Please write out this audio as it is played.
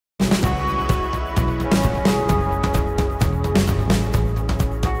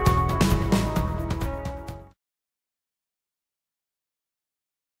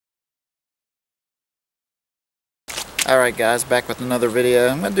Alright guys, back with another video.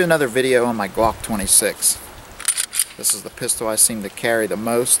 I'm going to do another video on my Glock 26. This is the pistol I seem to carry the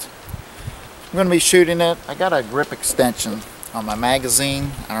most. I'm going to be shooting it. I got a grip extension on my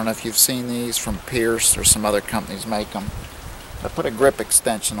magazine. I don't know if you've seen these from Pierce or some other companies make them. I put a grip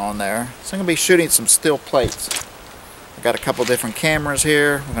extension on there. So I'm going to be shooting some steel plates. I got a couple different cameras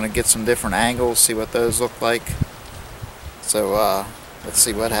here. We're going to get some different angles, see what those look like. So let's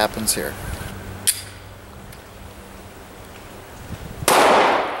see what happens here.